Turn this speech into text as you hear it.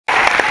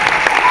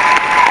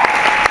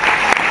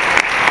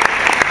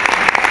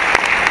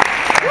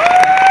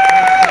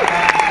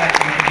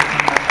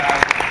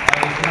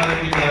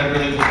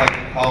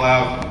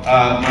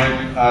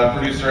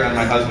producer, and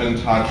my husband,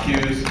 Todd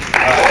Hughes.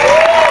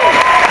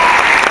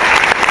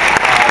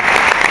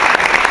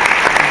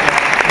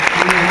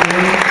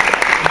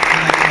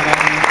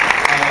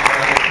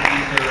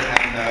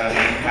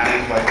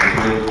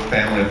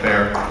 Family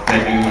affair,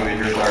 making the movie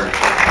here start.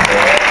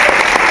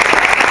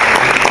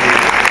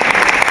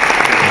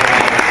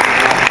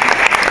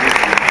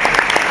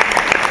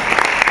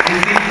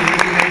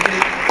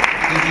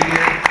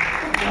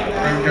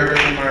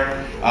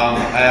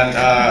 And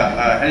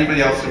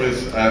anybody else who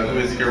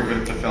is here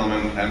with the film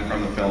and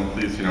from the film,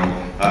 please, come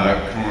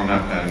on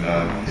up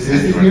and. Is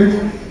Izzy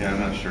here? Yeah, I'm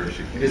not sure.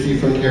 Is he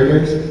from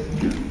Caretakers?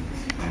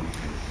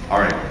 All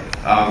right.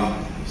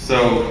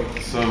 So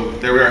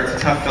there we are. It's a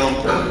tough film.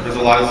 There's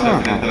a lot of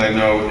stuff in it that I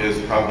know is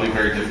probably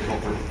very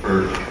difficult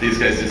for these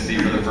guys to see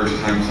for the first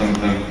time, some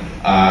of them.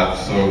 I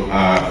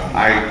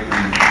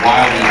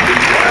wildly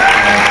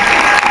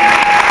appreciate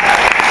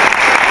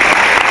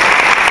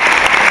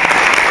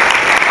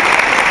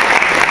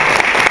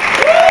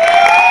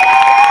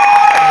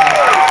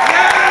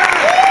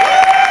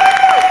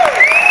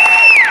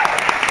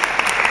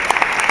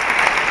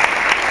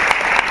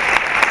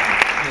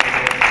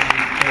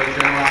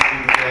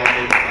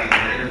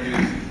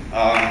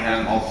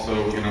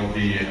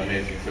the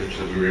amazing footage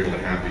that we were able to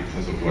have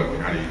because of what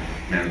Patty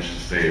managed to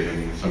save,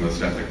 and some of the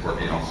stuff that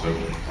Courtney also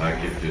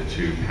gifted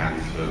to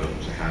Patty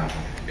to have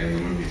in the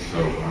movie.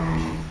 So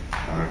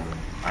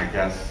I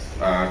guess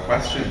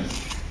questions,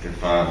 if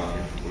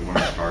we want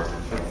to start.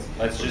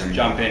 Let's just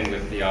jump in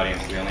with the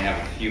audience. We only have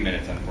a few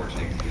minutes,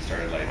 unfortunately, because we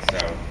started late. So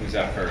who's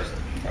up first?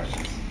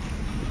 Questions?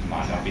 Come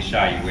on, don't be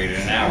shy. You waited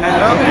an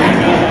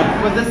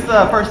hour. Was this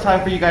the first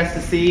time for you guys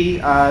to see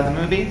the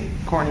movie,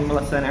 Courtney,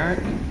 Melissa, and Eric?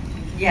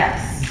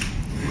 Yes.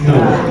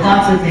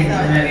 Lots of things in the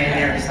movie I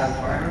never saw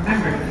before. I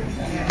remember.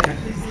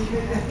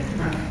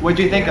 What'd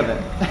you think of it?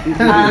 I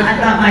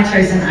thought my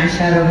choice in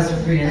eyeshadow was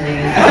really it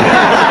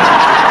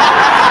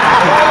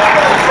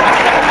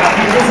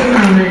was a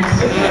moment.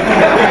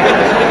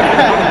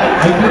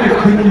 I put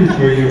cookies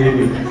for you,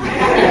 maybe.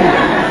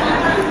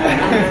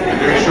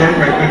 They're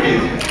shortbread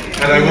cookies.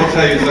 And I will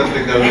tell you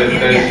something though,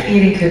 that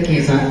eating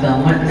cookies on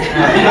film. What was that?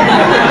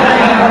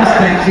 I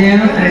respect you.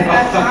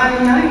 That's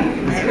Friday night.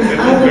 It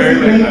was very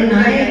late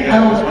night.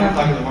 Oh, it was 1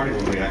 o'clock in the morning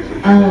when we actually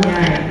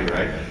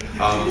right.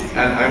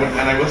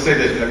 And I will say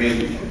that, I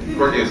mean,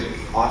 Courtney is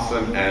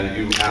awesome, and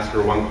you ask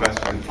her one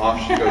question, off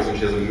she goes, and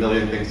she has a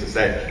million things to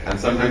say. And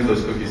sometimes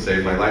those cookies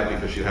saved my life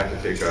because she'd have to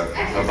take a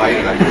bite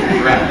and I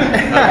couldn't grab.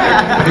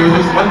 There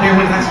was one thing I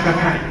wanted to ask about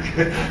Patty.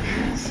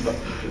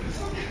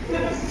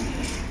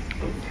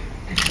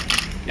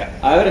 Yeah,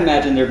 I would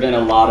imagine there have been a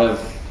lot of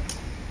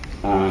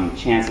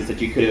chances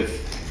that you could have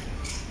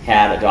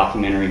had a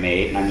documentary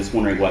made, and I'm just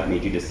wondering what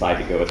made you decide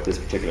to go with this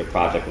particular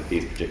project with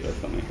these particular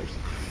filmmakers.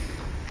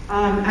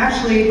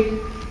 Actually,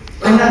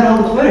 I had all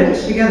the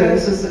footage together.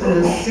 This was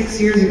 6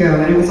 years ago,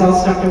 and it was all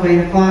stuffed away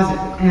in a closet.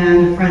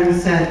 And a friend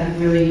said,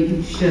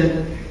 you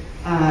should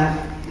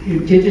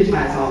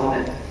digitize all of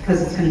it,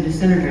 because it's going to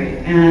disintegrate.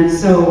 And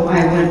so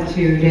I went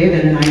to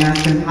David and I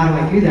asked him, how do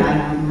I do that?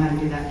 I don't know how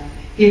to do that.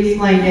 He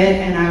explained it,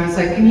 and I was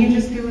like, can you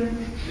just do it?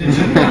 And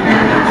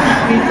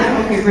he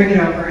said, okay, bring it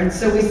over. And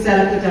so we set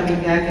up the dummy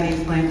deck, and he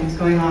explained what's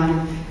going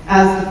on.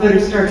 As the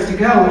footage started to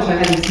go, which I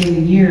hadn't seen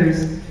in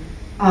years,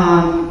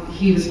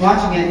 he was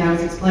watching it, and I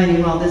was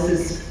explaining, well, this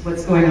is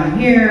what's going on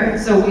here.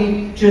 So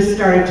we just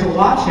started to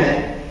watch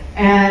it,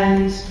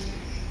 and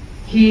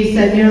he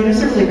said,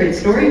 there's a really great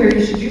story here,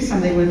 you should do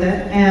something with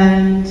it.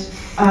 And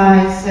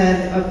I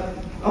said,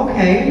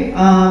 okay,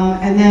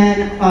 and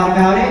then thought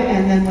about it,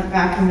 and then went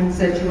back to him and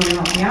said, do you want to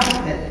help me out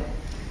with it?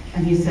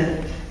 And he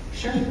said,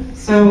 sure.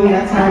 So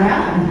that's how it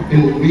happened.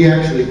 And we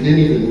actually didn't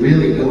even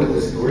really know what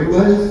the story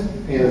was,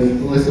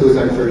 and Melissa was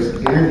our first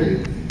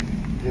interview.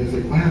 And I was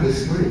like, wow,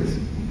 this story is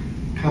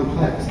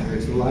complex.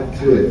 There's a lot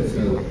to it,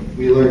 so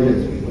we learned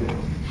as we went.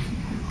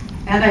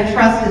 And I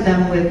trusted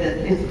them with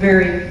it. It's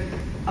very,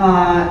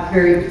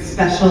 very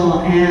special,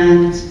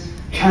 and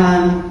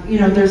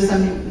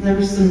there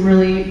was some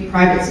really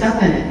private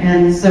stuff in it.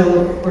 And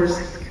so, of course,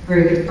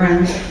 very good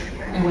friends,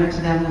 I went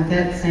to them with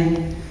it,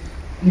 saying,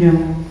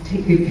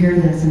 take good care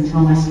of this and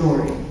tell my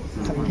story.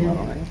 So we did.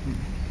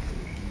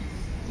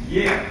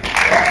 Yeah.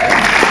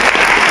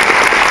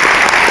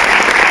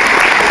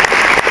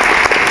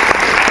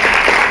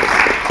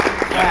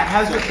 How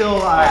does it feel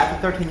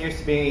after 13 years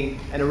to be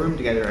in a room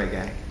together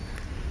again?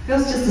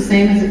 Feels just the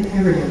same as it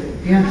ever did.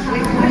 Yeah.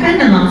 We've been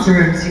in lots of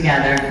rooms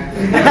together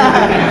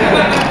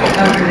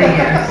over the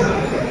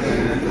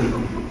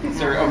years.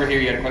 Sir, over here,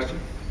 you had a question?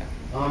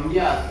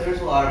 Yeah, there's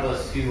a lot of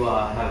us who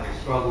have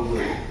struggled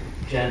with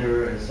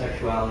gender and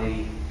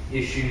sexuality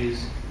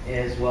issues,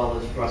 as well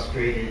as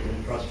frustrating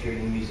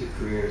music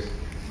careers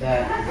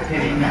that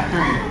can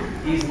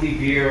easily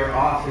veer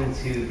off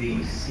into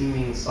the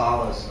seeming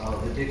solace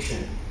of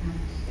addiction.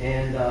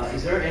 And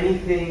is there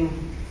anything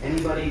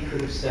anybody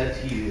could have said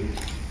to you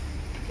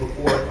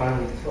before it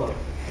finally took?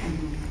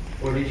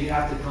 Or did you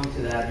have to come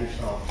to that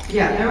yourself?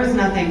 Yeah, there was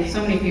nothing.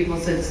 So many people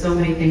said so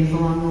many things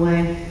along the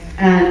way.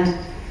 And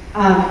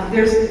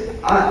there's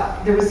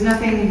there was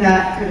nothing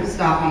that could have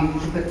stopped me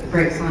to put the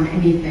brakes on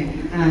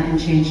anything and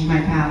changed my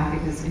path,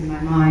 because in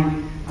my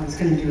mind, I was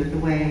going to do it the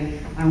way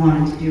I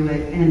wanted to do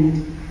it.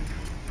 And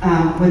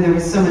when there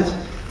was so much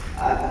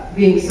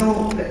being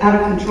so out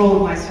of control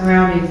of my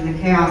surroundings and the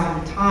chaos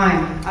at the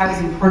time, I was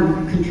in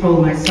control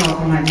of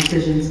myself and my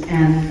decisions,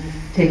 and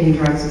taking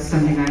drugs was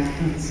something I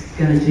was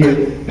going to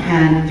do,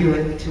 and do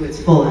it to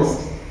its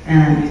fullest.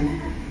 And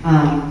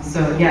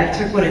so yeah, it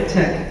took what it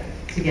took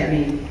to get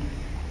me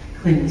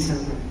clean and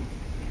sober.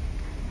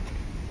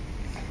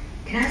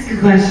 Can I ask a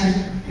question?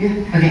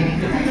 Yeah. Okay.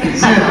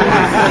 So,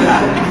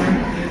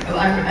 I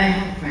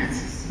have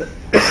Francis.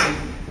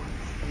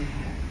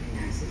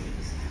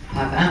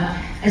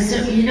 And so,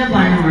 you know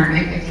Bonham,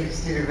 I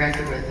just did a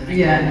record with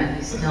him. And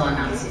he's still a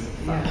Nazi.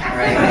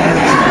 Right?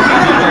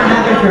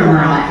 Another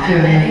drummer off, too.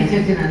 And he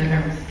took another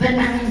drummer. But, I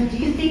mean, do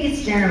you think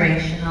it's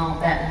generational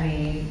that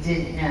we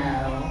didn't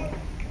know?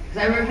 Because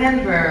I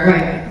remember,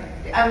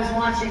 I was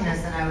watching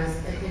this and I was,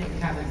 it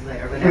happens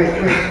later, but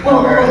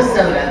over a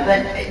soda.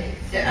 But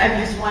I'm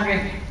just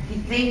wondering, do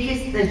you think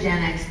it's the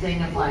Gen X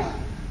thing of like,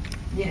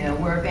 you know,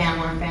 we're a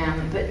family.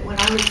 But when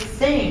I was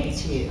saying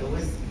to you,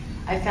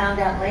 I found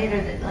out later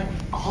that like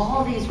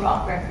all these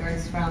rock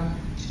records from,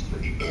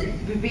 it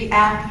would be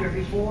after,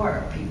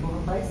 before people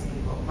replace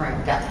people. Right.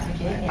 Duff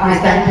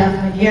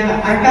McKagan.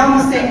 Yeah, I found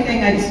the same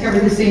thing, I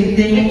discovered the same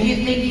thing. And do you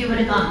think you would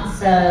have gone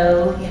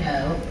so, you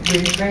know,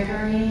 with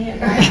Gregory? You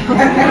know,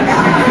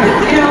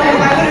 if I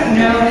would have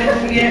known,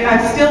 you know, I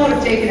still would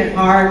have taken it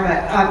hard,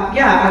 but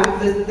yeah,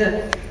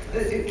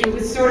 it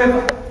was sort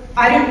of,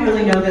 I didn't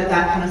really know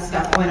that kind of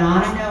stuff went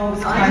on. I know it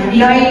was kind of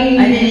naive.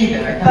 I didn't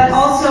either. But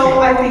also,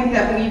 I think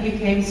that we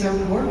became so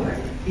corporate.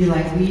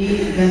 Like, we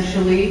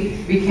eventually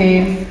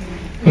became,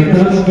 But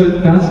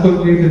that's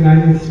what made the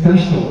 90s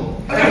special.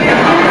 He's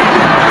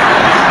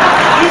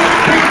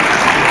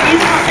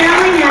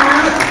selling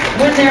out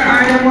when there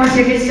are no more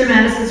tickets to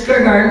Madison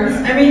Square Gardens.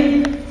 I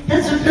mean,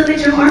 that's what Billy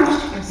Joe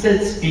Armstrong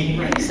said to me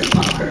when he's a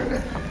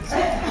punker.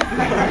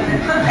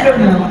 I don't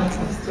know.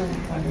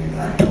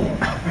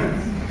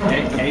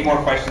 Any more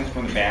questions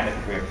from the band? I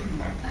think we have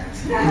time.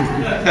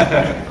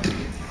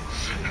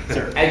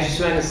 Sir. I just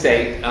want to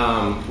say,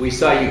 we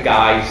saw you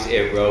guys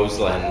at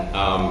Roseland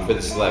for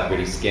the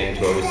Celebrity Skin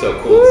Tour. It was so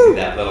cool to see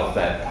that little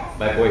fed.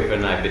 My boyfriend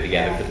and I have been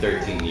together for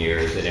 13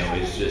 years, and it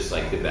was just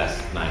like the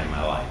best night of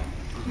my life.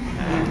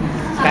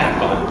 It's kind of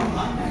fun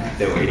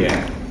that we're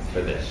here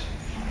for this.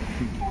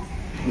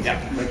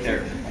 Yeah, right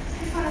there. I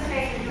just want to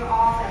say that you're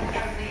all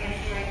incredibly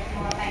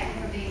inspirational, and thank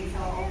you for being so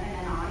open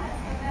and honest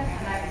with this,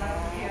 and I'd love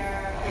to hear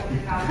what you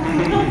got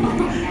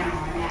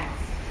now or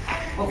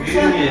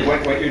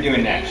next. What you're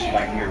doing next?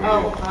 Like here.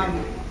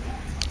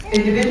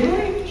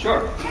 individually?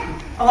 Sure.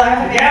 Oh, I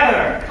have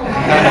Together.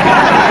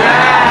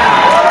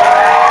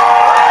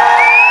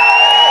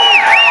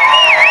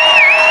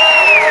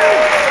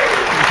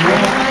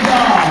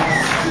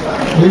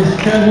 We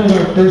scheduled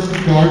our first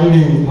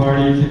gardening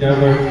party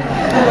together.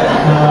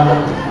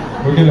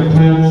 We're going to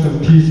plant some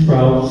pea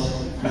sprouts.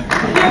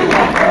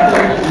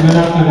 And then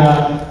after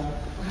that,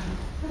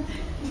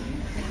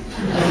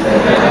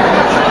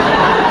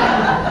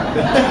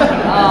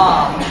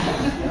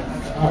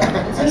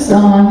 Is this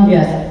on?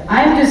 Yes.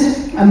 I'm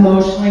just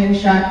emotionally in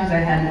shock because I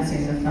hadn't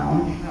seen the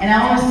film. And it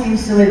almost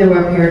seems silly that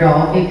we're up here at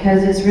all,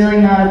 because it's really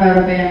not about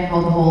a band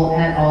called Hole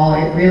at all.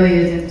 It really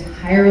is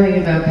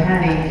entirely about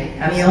Patty.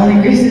 And the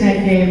only reason I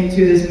came to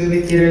this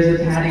movie theater is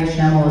that Patty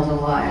Schemel is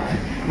alive.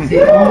 It's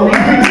the only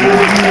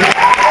reason.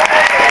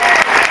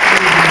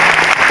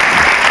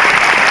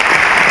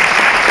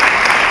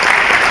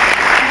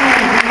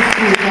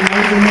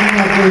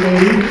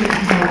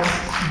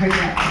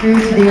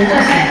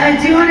 I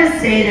do want to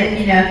say that,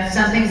 you know, if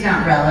something's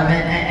not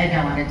relevant, I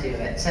don't want to do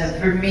it. So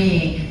for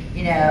me,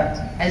 you know,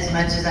 as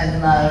much as I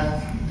love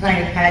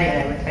playing with Patty,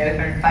 I would play with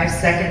her in 5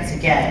 seconds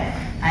again.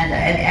 And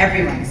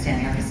everyone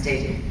standing on the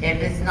stage.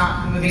 If it's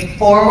not moving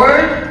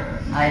forward,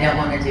 I don't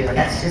want to do it.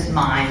 That's just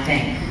my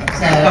thing.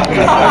 So, you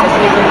know,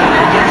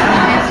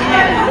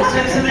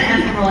 so someone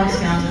asked me, Rolling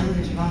Stones,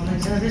 there's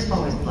rumblings, so there's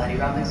always bloody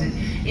rumblings.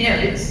 You know,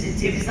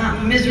 if it's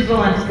not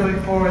miserable and it's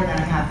going forward, then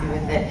I'm happy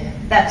with it.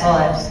 That's all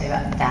I have to say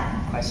about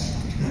that question.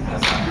 I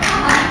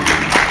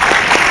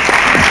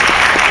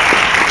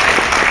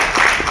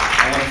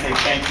want to say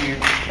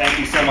thank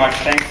you so much.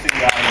 Thanks to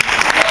the audience.